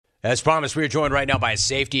As promised, we are joined right now by a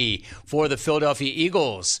safety for the Philadelphia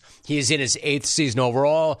Eagles. He is in his 8th season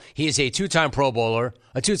overall. He is a 2-time Pro Bowler,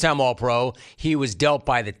 a 2-time All-Pro. He was dealt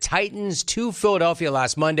by the Titans to Philadelphia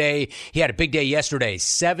last Monday. He had a big day yesterday,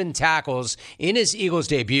 7 tackles in his Eagles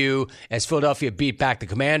debut as Philadelphia beat back the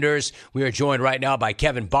Commanders. We are joined right now by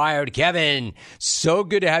Kevin Byard. Kevin, so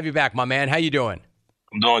good to have you back, my man. How you doing?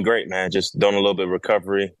 I'm doing great, man. Just doing a little bit of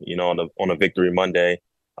recovery, on a victory Monday.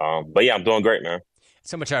 But yeah, I'm doing great, man.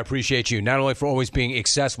 So much I appreciate you, not only for always being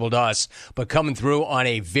accessible to us, but coming through on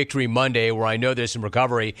a Victory Monday where I know there's some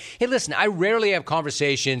recovery. Hey, listen, I rarely have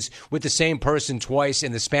conversations with the same person twice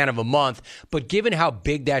in the span of a month, but given how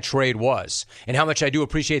big that trade was and how much I do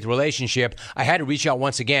appreciate the relationship, I had to reach out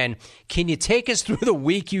once again. Can you take us through the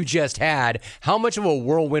week you just had? How much of a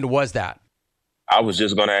whirlwind was that? I was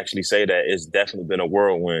just going to actually say that it's definitely been a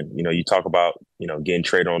whirlwind. You talk about, getting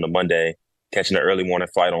traded on the Monday, catching an early morning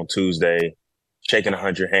flight on Tuesday, shaking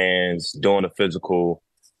 100 hands, doing a physical,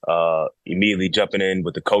 immediately jumping in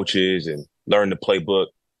with the coaches and learning the playbook.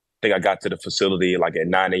 I think I got to the facility like at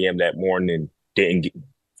 9 a.m. that morning and didn't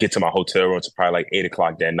get to my hotel room until probably like 8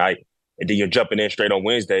 o'clock that night. And then you're jumping in straight on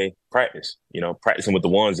Wednesday, practicing with the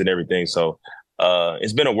ones and everything. So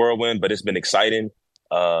it's been a whirlwind, but it's been exciting.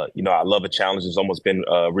 I love a challenge. It's almost been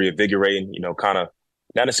reinvigorating, kind of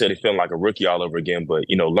not necessarily feeling like a rookie all over again, but,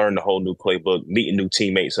 learn the whole new playbook, meeting new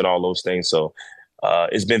teammates and all those things. So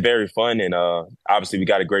it's been very fun. And obviously we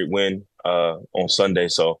got a great win on Sunday.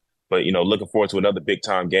 But looking forward to another big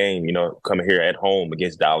time game, coming here at home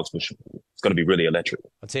against Dallas, which is going to be really electric.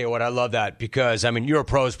 I'll tell you what, I love that because, you're a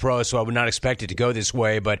pro's pro, so I would not expect it to go this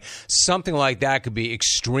way, but something like that could be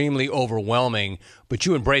extremely overwhelming, but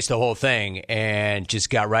you embraced the whole thing and just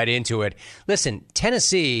got right into it. Listen,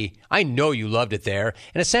 Tennessee, I know you loved it there,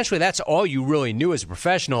 and essentially that's all you really knew as a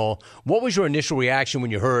professional. What was your initial reaction when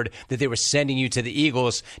you heard that they were sending you to the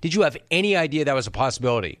Eagles? Did you have any idea that was a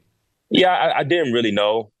possibility? Yeah, I didn't really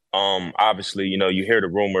know. Obviously, you hear the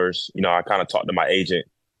rumors. I kind of talked to my agent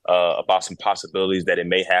about some possibilities that it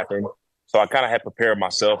may happen. So I kind of had prepared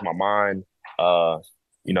myself, my mind,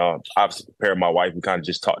 obviously prepared my wife. We kind of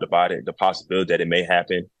just talked about it, the possibility that it may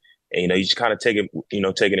happen. And, you just kind of take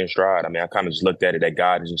it in stride. I kind of just looked at it that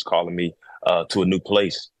God is just calling me to a new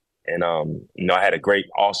place. And, I had a great,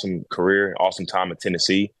 awesome career, awesome time in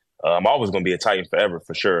Tennessee. I'm always going to be a Titan forever,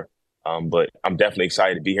 for sure. But I'm definitely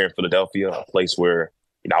excited to be here in Philadelphia, a place where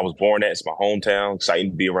I was born at. It's my hometown.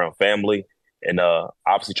 Exciting to be around family and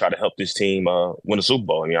obviously try to help this team win a Super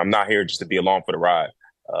Bowl. I'm not here just to be along for the ride.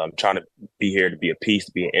 I'm trying to be here to be a piece,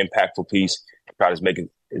 to be an impactful piece, try to make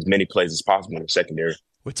as many plays as possible in the secondary.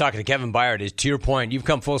 We're talking to Kevin Byard. To your point, you've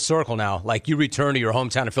come full circle now. Like, you returned to your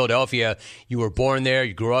hometown of Philadelphia. You were born there.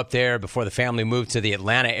 You grew up there before the family moved to the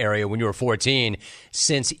Atlanta area when you were 14.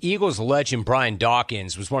 Since Eagles legend Brian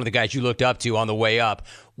Dawkins was one of the guys you looked up to on the way up,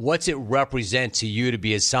 what's it represent to you to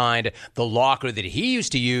be assigned the locker that he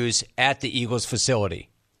used to use at the Eagles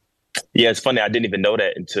facility? Yeah, it's funny. I didn't even know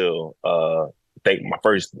that until I think my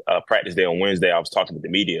first practice day on Wednesday. I was talking with the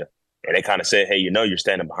media, and they kind of said, hey, you're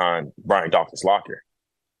standing behind Brian Dawkins' locker.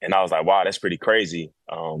 And I was like, wow, that's pretty crazy.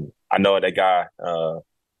 I know that guy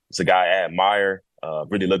is a guy I admire,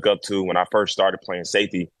 really look up to. When I first started playing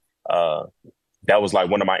safety, that was like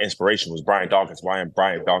one of my inspirations was Brian Dawkins,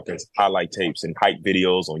 Brian Dawkins highlight tapes and hype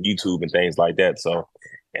videos on YouTube and things like that. So,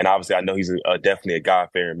 and obviously I know he's definitely a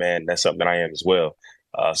God-fearing man. That's something that I am as well.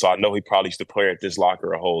 So I know he probably used to play at this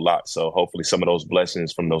locker a whole lot. So hopefully some of those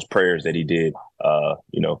blessings from those prayers that he did,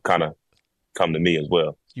 kind of come to me as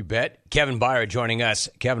well. You bet. Kevin Byard joining us.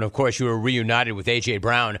 Kevin, of course, you were reunited with A.J.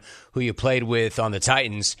 Brown, who you played with on the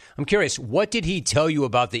Titans. I'm curious, what did he tell you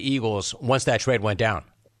about the Eagles once that trade went down?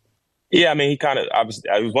 Yeah, he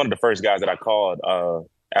was one of the first guys that I called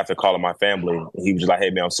after calling my family. He was just like,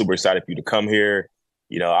 hey, man, I'm super excited for you to come here.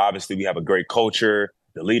 Obviously we have a great culture.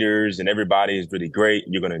 The leaders and everybody is really great.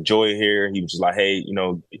 You're going to enjoy it here. He was just like, hey,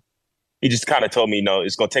 he just kind of told me,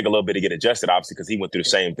 it's going to take a little bit to get adjusted, obviously, because he went through the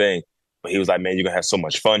same thing. But he was like, man, you're going to have so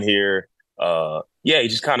much fun here. He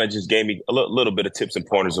just kind of just gave me a little bit of tips and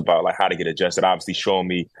pointers about like how to get adjusted, obviously showing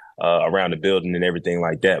me around the building and everything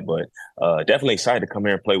like that. But definitely excited to come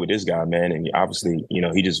here and play with this guy, man. And obviously,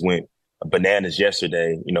 he just went bananas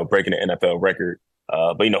yesterday, breaking the NFL record.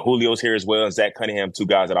 But Julio's here as well, and Zach Cunningham, 2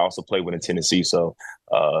 guys that I also played with in Tennessee. So,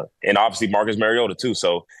 and obviously Marcus Mariota too.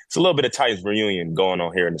 So it's a little bit of Titans reunion going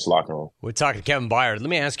on here in this locker room. We're talking to Kevin Byard. Let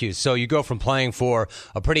me ask you, so you go from playing for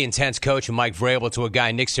a pretty intense coach in Mike Vrabel to a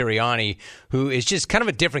guy, Nick Sirianni, who is just kind of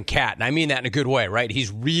a different cat. And I mean that in a good way, right?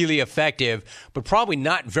 He's really effective, but probably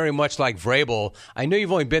not very much like Vrabel. I know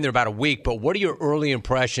you've only been there about a week, but what are your early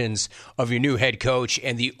impressions of your new head coach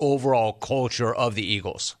and the overall culture of the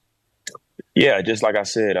Eagles? Yeah, just like I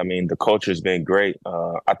said, I mean, the culture's been great.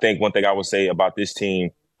 I think one thing I would say about this team,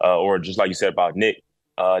 or just like you said about Nick,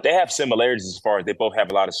 they have similarities as far as they both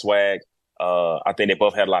have a lot of swag. I think they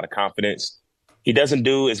both had a lot of confidence. He doesn't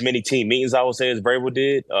do as many team meetings, I would say, as Vrabel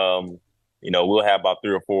did. We'll have about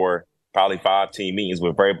 3 or 4, probably 5 team meetings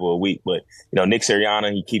with Vrabel a week. But, Nick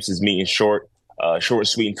Sirianni, he keeps his meetings short,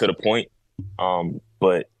 sweet, and to the point.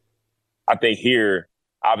 But I think here,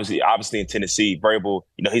 obviously in Tennessee, Vrabel,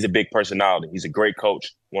 he's a big personality. He's a great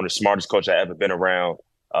coach, one of the smartest coaches I've ever been around.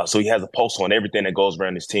 So he has a pulse on everything that goes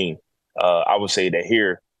around his team. I would say that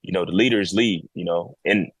here, the leaders lead,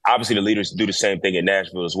 and obviously the leaders do the same thing in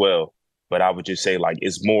Nashville as well. But I would just say, like,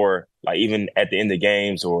 it's more like even at the end of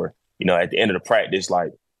games or, at the end of the practice,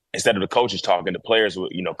 like instead of the coaches talking, the players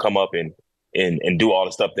would, come up and do all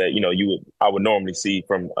the stuff that, I would normally see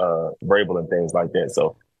from Vrabel and things like that.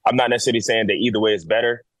 So I'm not necessarily saying that either way is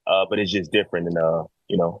better, but it's just different. And,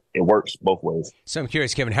 it works both ways. So I'm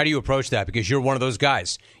curious, Kevin, how do you approach that? Because you're one of those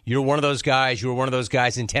guys. You were one of those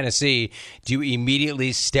guys in Tennessee. Do you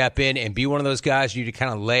immediately step in and be one of those guys? You to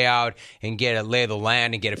kind of lay out and get a lay of the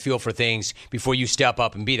land and get a feel for things before you step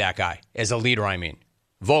up and be that guy as a leader,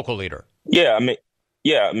 vocal leader. Yeah,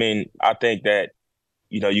 I think that,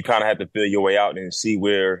 you kind of have to feel your way out and see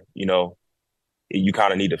where, you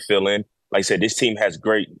kind of need to fill in. Like I said, this team has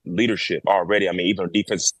great leadership already. Even on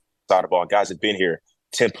defense side of the ball, guys have been here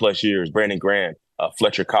 10 plus years. Brandon Graham,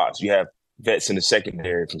 Fletcher Cox. You have vets in the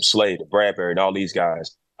secondary from Slade to Bradbury and all these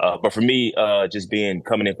guys. But for me, just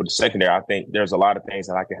coming in for the secondary, I think there's a lot of things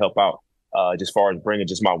that I can help out just far as bringing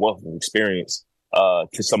just my wealth of experience to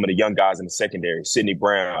some of the young guys in the secondary. Sidney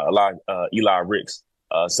Brown, Eli Ricks,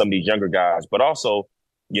 some of these younger guys. But also,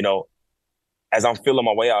 as I'm feeling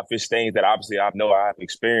my way out, if it's things that obviously I know I have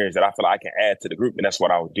experience that I feel like I can add to the group, and that's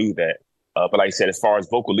what I would do that. But like I said, as far as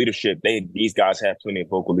vocal leadership, these guys have plenty of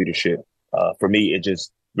vocal leadership. For me, it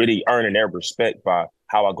just really earning their respect by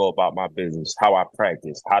how I go about my business, how I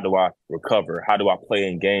practice, how do I recover, how do I play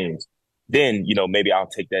in games. Then, maybe I'll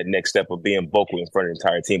take that next step of being vocal in front of the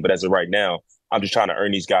entire team. But as of right now, I'm just trying to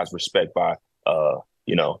earn these guys respect by,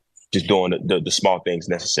 just doing the small things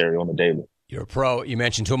necessary on the daily. You're a pro. You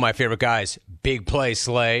mentioned 2 of my favorite guys, Big Play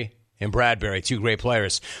Slay and Bradbury, 2 great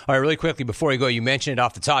players. All right, really quickly before you go, you mentioned it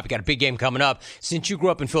off the top. You got a big game coming up. Since you grew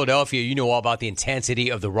up in Philadelphia, you know all about the intensity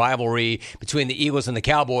of the rivalry between the Eagles and the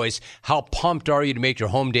Cowboys. How pumped are you to make your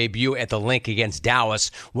home debut at the Link against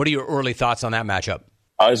Dallas? What are your early thoughts on that matchup?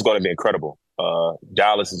 It's going to be incredible.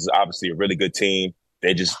 Dallas is obviously a really good team.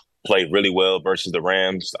 They just played really well versus the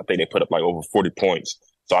Rams. I think they put up like over 40 points.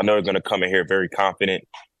 So I know they're going to come in here very confident.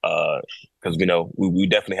 Because we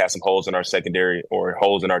definitely have some holes in our secondary or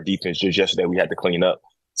holes in our defense just yesterday we had to clean up.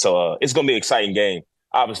 So it's going to be an exciting game.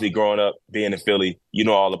 Obviously, growing up, being in Philly, you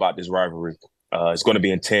know all about this rivalry. It's going to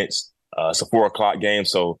be intense. It's a 4:00 game,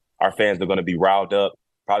 so our fans are going to be riled up,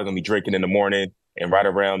 probably going to be drinking in the morning. And right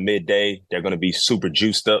around midday, they're going to be super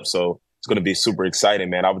juiced up. So it's going to be super exciting,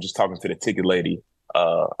 man. I was just talking to the ticket lady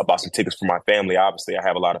about some tickets for my family. Obviously, I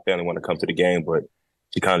have a lot of family want to come to the game, but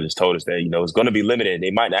she kind of just told us that, it's going to be limited.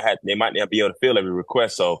 They might not be able to fill every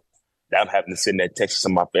request. So I'm having to send that text to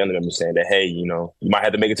some of my family members saying that, hey, you might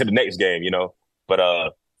have to make it to the next game,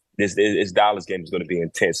 But this Dallas game is going to be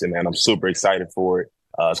intense, and man, I'm super excited for it.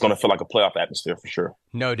 It's going to feel like a playoff atmosphere for sure.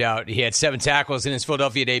 No doubt. He had 7 tackles in his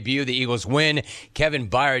Philadelphia debut. The Eagles win. Kevin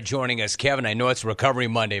Byard joining us. Kevin, I know it's Recovery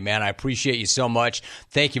Monday, man. I appreciate you so much.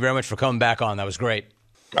 Thank you very much for coming back on. That was great.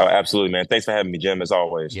 Oh, absolutely, man. Thanks for having me, Jim, as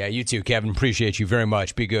always. Yeah, you too, Kevin. Appreciate you very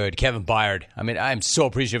much. Be good. Kevin Byard. I'm so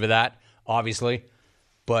appreciative of that, obviously.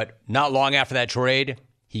 But not long after that trade,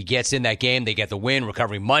 he gets in that game. They get the win.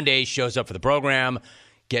 Recovery Monday, shows up for the program.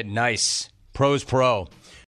 Get nice. Pro's pro.